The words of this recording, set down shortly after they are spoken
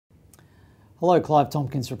Hello, Clive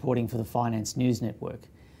Tompkins reporting for the Finance News Network.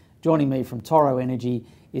 Joining me from Toro Energy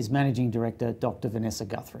is Managing Director Dr. Vanessa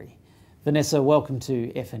Guthrie. Vanessa, welcome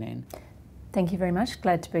to FNN. Thank you very much,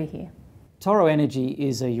 glad to be here. Toro Energy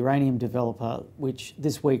is a uranium developer which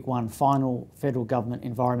this week won final federal government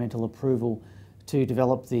environmental approval to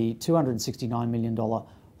develop the $269 million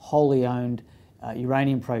wholly owned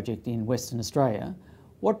uranium project in Western Australia.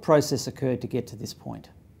 What process occurred to get to this point?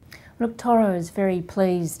 Look, Toro is very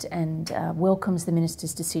pleased and welcomes the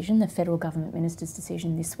Minister's decision, the Federal Government Minister's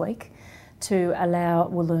decision this week, to allow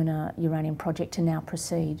Wiluna Uranium Project to now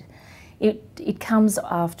proceed. It comes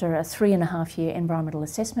after a 3.5-year environmental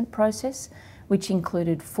assessment process, which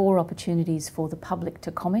included 4 opportunities for the public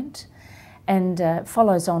to comment, and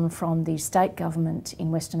follows on from the state government in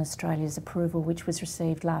Western Australia's approval, which was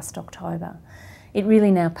received last October. It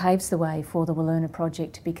really now paves the way for the Wiluna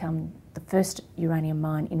Project to become the first uranium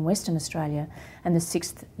mine in Western Australia and the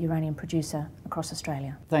 6th uranium producer across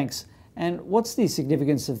Australia. Thanks. And what's the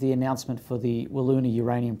significance of the announcement for the Wiluna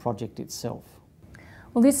Uranium Project itself?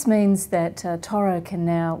 Well, this means that Toro can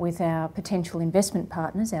now, with our potential investment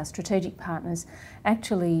partners, our strategic partners,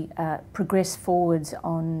 actually progress forwards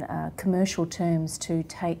on commercial terms to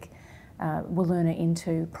take Wiluna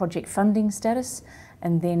into project funding status,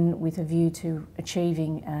 and then with a view to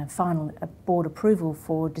achieving final board approval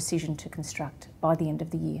for decision to construct by the end of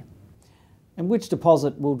the year. And which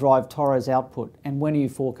deposit will drive Toro's output, and when are you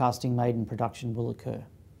forecasting maiden production will occur?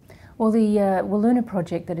 Well, the Wiluna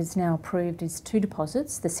project that is now approved is 2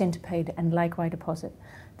 deposits, the Centipede and Lakeway deposit.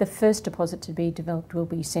 The first deposit to be developed will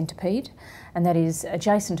be Centipede, and that is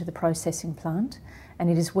adjacent to the processing plant, and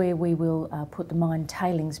it is where we will put the mine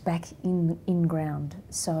tailings back in ground.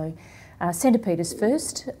 So Centipede is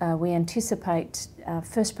first. We anticipate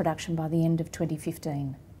first production by the end of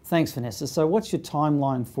 2015. Thanks, Vanessa. So what's your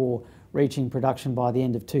timeline for reaching production by the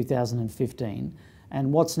end of 2015,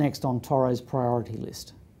 and what's next on Toro's priority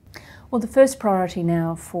list? Well, the first priority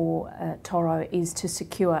now for Toro is to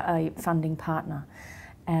secure a funding partner.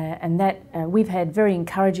 And that we've had very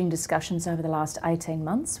encouraging discussions over the last 18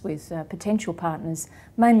 months with potential partners,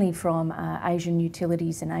 mainly from Asian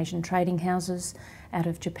utilities and Asian trading houses out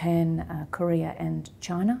of Japan, Korea and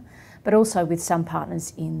China, but also with some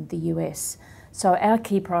partners in the US. So our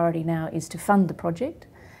key priority now is to fund the project.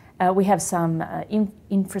 We have some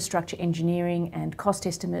infrastructure engineering and cost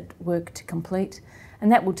estimate work to complete, and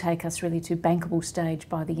that will take us really to bankable stage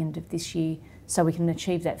by the end of this year, so we can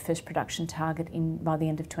achieve that first production target by the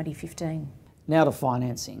end of 2015. Now to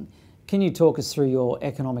financing. Can you talk us through your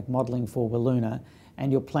economic modelling for Wiluna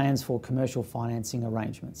and your plans for commercial financing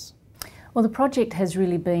arrangements? Well, the project has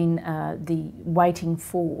really been waiting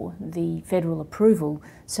for the federal approval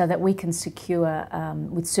so that we can secure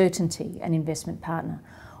with certainty an investment partner.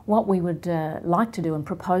 What we would like to do and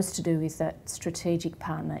propose to do with that strategic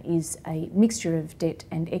partner is a mixture of debt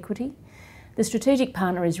and equity. The strategic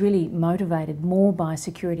partner is really motivated more by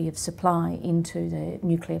security of supply into the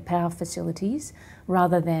nuclear power facilities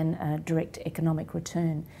rather than a direct economic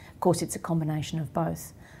return. Of course, it's a combination of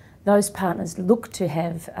both. Those partners look to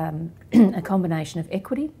have a combination of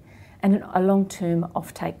equity and a long-term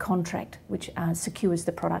offtake contract which secures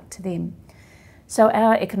the product to them. So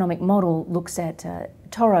our economic model looks at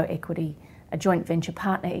Toro equity, a joint venture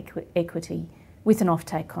partner equity with an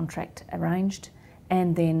offtake contract arranged,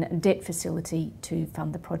 and then debt facility to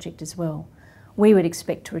fund the project as well. We would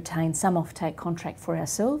expect to retain some offtake contract for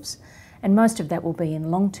ourselves, and most of that will be in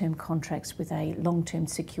long-term contracts with a long-term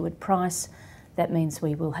secured price. That means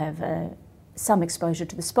we will have some exposure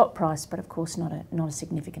to the spot price, but of course not a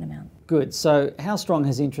significant amount. Good. So how strong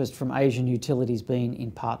has interest from Asian utilities been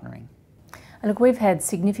in partnering? Look, we've had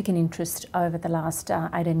significant interest over the last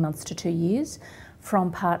 18 months to 2 years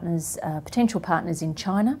from partners, potential partners in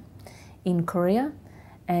China, in Korea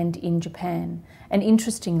and in Japan. And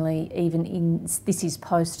interestingly, this is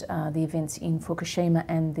post the events in Fukushima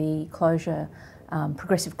and the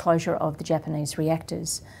progressive closure of the Japanese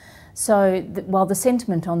reactors. So while the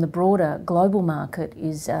sentiment on the broader global market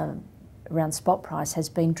is around spot price has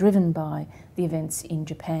been driven by the events in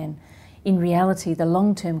Japan, in reality the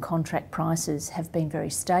long-term contract prices have been very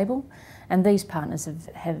stable, and these partners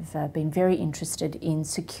have been very interested in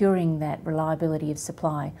securing that reliability of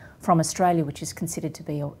supply from Australia, which is considered to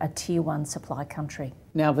be a Tier 1 supply country.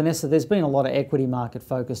 Now, Vanessa, there's been a lot of equity market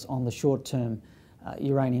focus on the short-term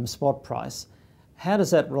uranium spot price. How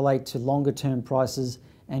does that relate to longer-term prices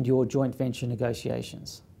and your joint venture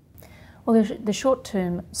negotiations? Well, the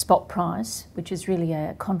short-term spot price, which is really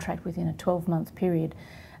a contract within a 12-month period,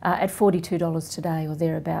 at $42 today or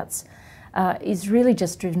thereabouts, is really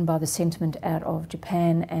just driven by the sentiment out of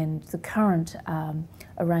Japan and the current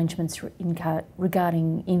arrangements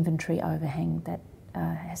regarding inventory overhang that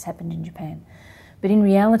has happened in Japan. But in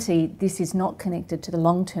reality, this is not connected to the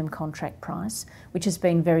long-term contract price, which has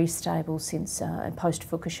been very stable since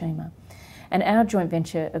post-Fukushima. And our joint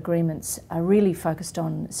venture agreements are really focused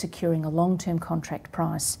on securing a long-term contract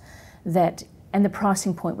price and the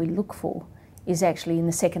pricing point we look for is actually in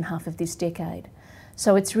the second half of this decade.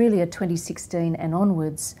 So it's really a 2016 and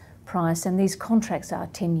onwards price, and these contracts are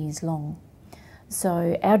 10 years long.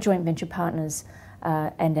 So our joint venture partners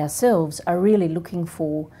and ourselves are really looking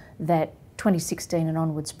for that 2016 and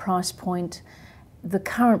onwards price point. The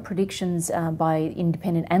current predictions by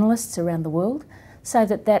independent analysts around the world say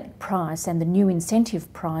that that price and the new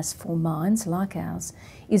incentive price for mines like ours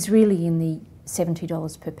is really in the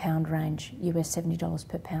 $70 per pound range, US $70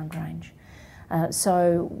 per pound range.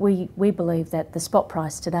 So we believe that the spot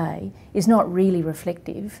price today is not really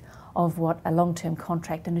reflective of what a long-term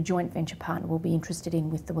contract and a joint venture partner will be interested in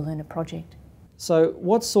with the Wiluna Project. So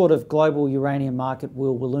what sort of global uranium market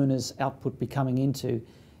will Wiluna's output be coming into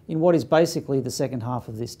in what is basically the second half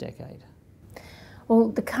of this decade? Well,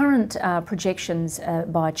 the current projections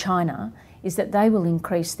by China is that they will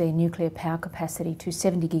increase their nuclear power capacity to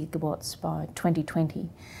 70 gigawatts by 2020.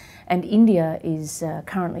 And India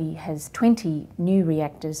currently has 20 new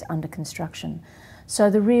reactors under construction. So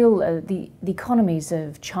the economies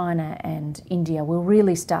of China and India will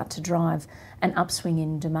really start to drive an upswing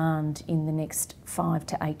in demand in the next 5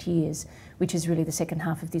 to 8 years, which is really the second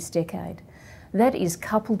half of this decade. That is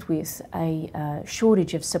coupled with a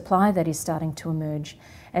shortage of supply that is starting to emerge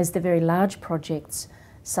as the very large projects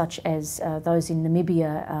such as those in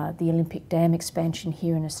Namibia, the Olympic Dam expansion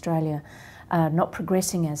here in Australia, are not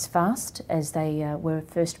progressing as fast as they were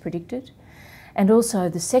first predicted. And also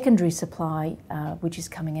the secondary supply, which is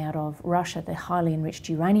coming out of Russia, the highly enriched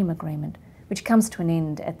uranium agreement, which comes to an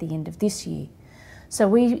end at the end of this year. So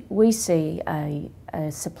we see a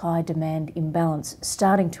supply-demand imbalance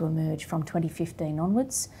starting to emerge from 2015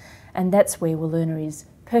 onwards, and that's where Wiluna is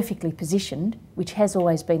perfectly positioned, which has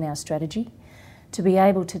always been our strategy, to be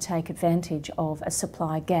able to take advantage of a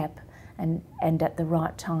supply gap and at the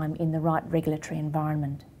right time in the right regulatory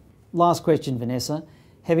environment. Last question, Vanessa.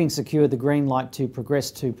 Having secured the green light to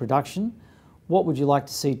progress to production, what would you like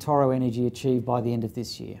to see Toro Energy achieve by the end of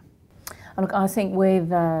this year? Look, I think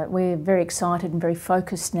we're very excited and very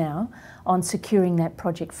focused now on securing that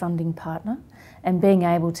project funding partner and being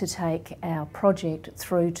able to take our project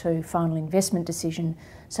through to final investment decision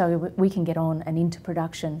so we can get on and into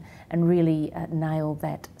production and really nail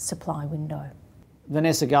that supply window.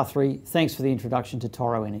 Vanessa Guthrie, thanks for the introduction to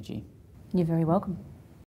Toro Energy. You're very welcome.